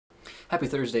Happy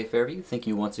Thursday, Fairview. Thank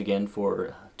you once again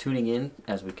for tuning in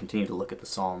as we continue to look at the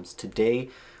Psalms. Today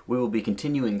we will be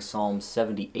continuing Psalm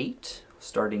 78,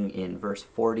 starting in verse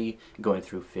 40, going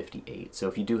through 58. So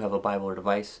if you do have a Bible or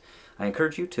device, I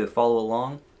encourage you to follow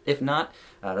along. If not,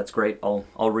 that's great. I'll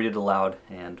read it aloud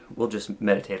and we'll just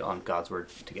meditate on God's Word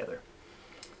together.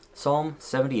 Psalm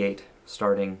 78,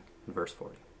 starting in verse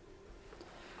 40.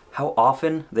 How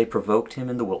often they provoked him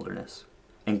in the wilderness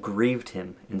and grieved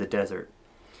him in the desert.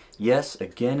 Yes,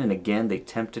 again and again they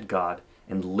tempted God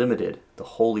and limited the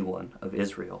Holy One of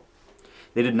Israel.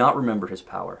 They did not remember his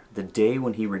power, the day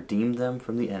when he redeemed them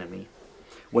from the enemy,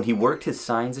 when he worked his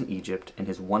signs in Egypt and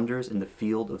his wonders in the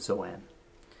field of Zoan.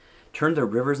 Turned their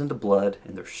rivers into blood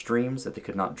and their streams that they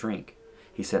could not drink.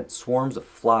 He sent swarms of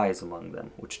flies among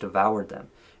them, which devoured them,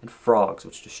 and frogs,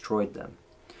 which destroyed them.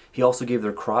 He also gave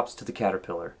their crops to the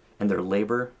caterpillar, and their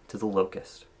labor to the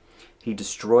locust. He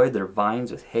destroyed their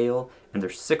vines with hail, and their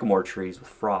sycamore trees with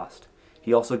frost.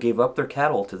 He also gave up their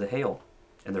cattle to the hail,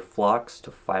 and their flocks to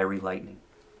fiery lightning.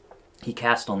 He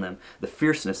cast on them the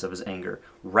fierceness of his anger,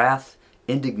 wrath,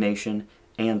 indignation,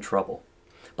 and trouble,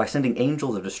 by sending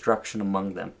angels of destruction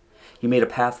among them. He made a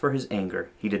path for his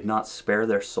anger. He did not spare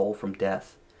their soul from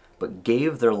death, but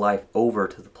gave their life over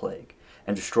to the plague,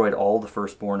 and destroyed all the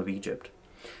firstborn of Egypt,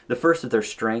 the first of their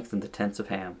strength in the tents of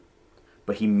Ham.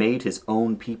 But he made his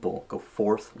own people go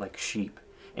forth like sheep,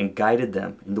 and guided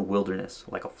them in the wilderness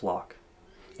like a flock.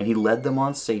 And he led them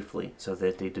on safely, so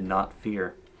that they did not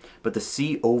fear. But the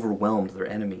sea overwhelmed their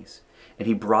enemies, and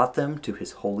he brought them to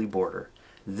his holy border,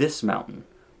 this mountain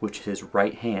which his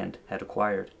right hand had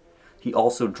acquired. He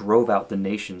also drove out the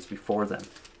nations before them,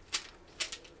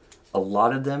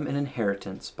 allotted them an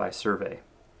inheritance by survey,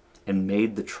 and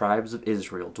made the tribes of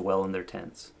Israel dwell in their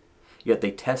tents. Yet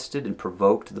they tested and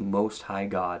provoked the Most High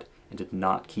God, and did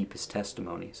not keep his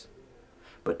testimonies,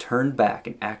 but turned back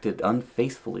and acted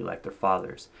unfaithfully like their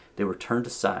fathers. They were turned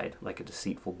aside like a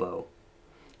deceitful bow.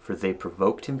 For they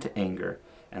provoked him to anger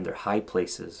and their high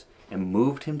places, and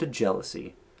moved him to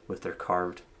jealousy with their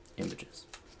carved images.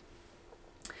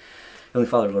 Heavenly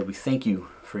Father, Lord, we thank you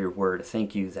for your word.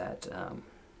 Thank you that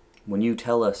when you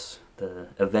tell us the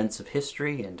events of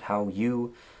history and how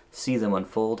you see them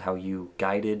unfold, how you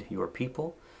guided your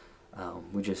people,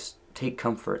 we just take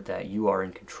comfort that you are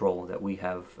in control, that we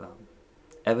have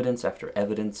evidence after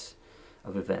evidence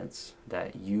of events,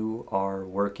 that you are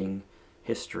working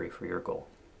history for your goal.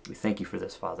 We thank you for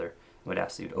this, Father, and would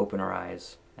ask that you'd open our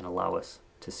eyes and allow us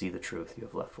to see the truth you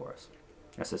have left for us.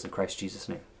 I ask this in Christ Jesus'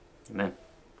 name. Amen.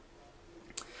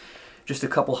 Just a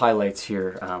couple highlights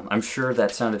here. I'm sure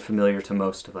that sounded familiar to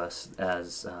most of us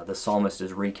as the psalmist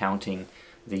is recounting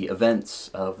the events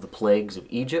of the plagues of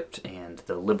Egypt and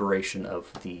the liberation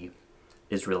of the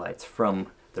Israelites from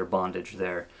their bondage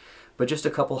there. But just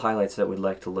a couple highlights that we'd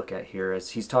like to look at here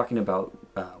as he's talking about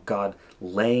God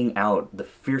laying out the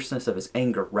fierceness of his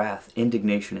anger, wrath,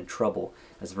 indignation, and trouble,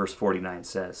 as verse 49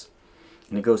 says.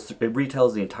 And it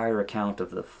retells the entire account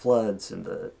of the floods and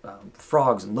the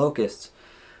frogs and locusts.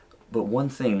 But one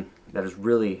thing that is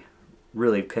really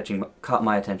caught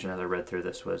my attention as I read through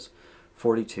this was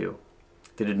 42.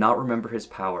 They did not remember his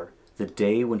power, the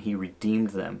day when he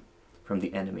redeemed them from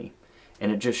the enemy.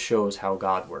 And it just shows how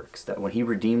God works, that when he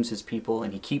redeems his people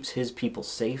and he keeps his people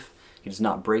safe, he does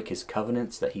not break his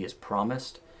covenants that he has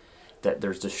promised, that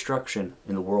there's destruction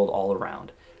in the world all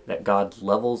around, that God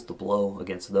levels the blow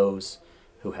against those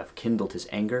who have kindled his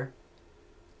anger,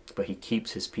 but he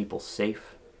keeps his people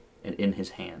safe and in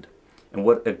his hand. And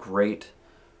what a great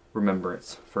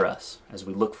remembrance for us as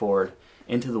we look forward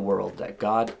into the world, that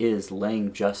God is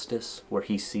laying justice where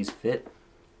he sees fit,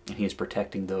 and he is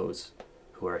protecting those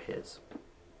who are his.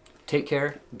 Take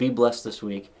care. Be blessed this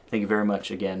week. Thank you very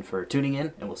much again for tuning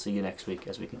in, and we'll see you next week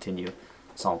as we continue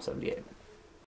Psalm 78.